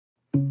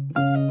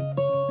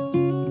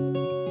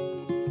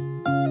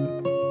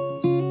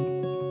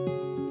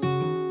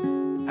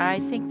I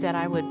think that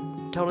I would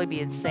totally be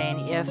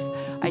insane if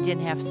I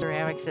didn't have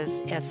ceramics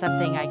as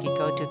something I could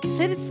go to. Because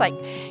it's like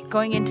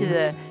going into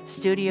the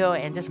studio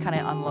and just kind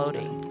of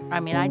unloading. I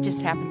mean, I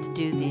just happen to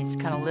do these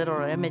kind of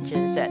little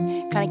images that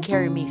kind of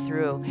carry me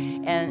through.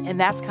 And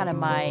that's kind of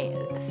my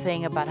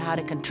thing about how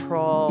to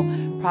control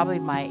probably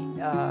my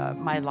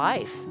my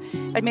life.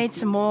 I made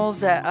some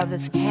molds of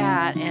this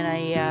cat, and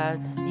I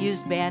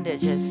used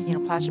bandages,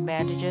 plastic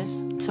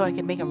bandages, so I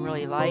could make them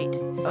really light.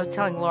 I was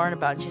telling Lauren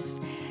about just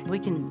we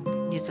can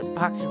use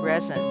epoxy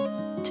resin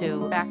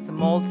to back the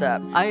molds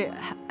up. I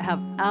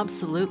have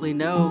absolutely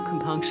no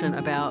compunction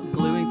about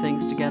gluing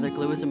things together.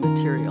 Glue is a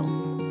material.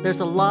 There's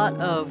a lot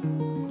of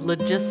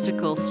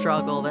logistical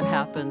struggle that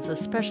happens,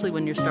 especially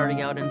when you're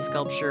starting out in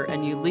sculpture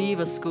and you leave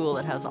a school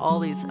that has all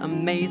these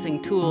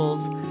amazing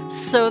tools.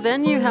 So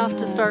then you have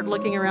to start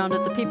looking around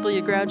at the people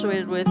you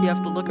graduated with. You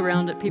have to look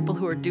around at people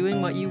who are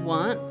doing what you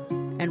want.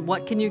 And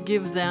what can you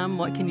give them?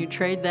 What can you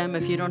trade them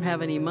if you don't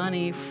have any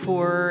money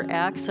for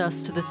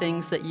access to the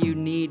things that you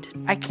need?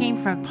 I came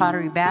from a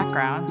pottery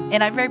background,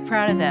 and I'm very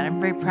proud of that. I'm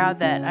very proud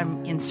that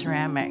I'm in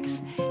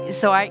ceramics.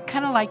 So I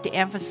kind of like to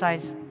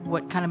emphasize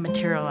what kind of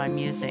material I'm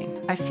using.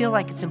 I feel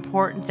like it's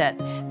important that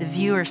the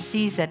viewer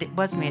sees that it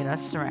was made of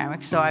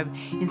ceramics. So I'm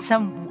in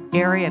some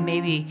area,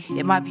 maybe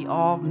it might be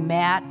all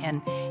matte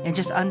and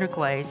just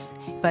underglaze.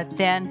 But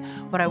then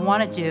what I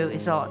want to do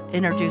is I'll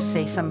introduce,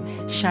 say,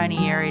 some shiny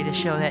area to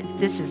show that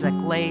this is a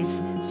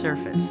glazed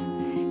surface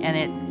and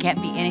it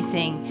can't be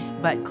anything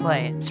but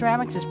clay.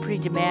 Ceramics is pretty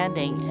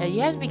demanding.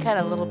 You have to be kind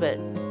of a little bit,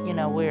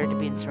 weird to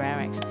be in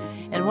ceramics.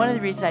 And one of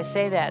the reasons I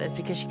say that is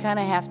because you kind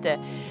of have to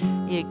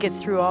get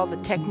through all the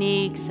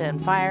techniques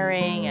and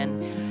firing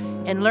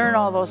and learn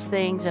all those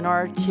things in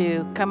order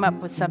to come up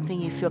with something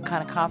you feel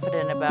kind of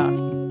confident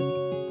about.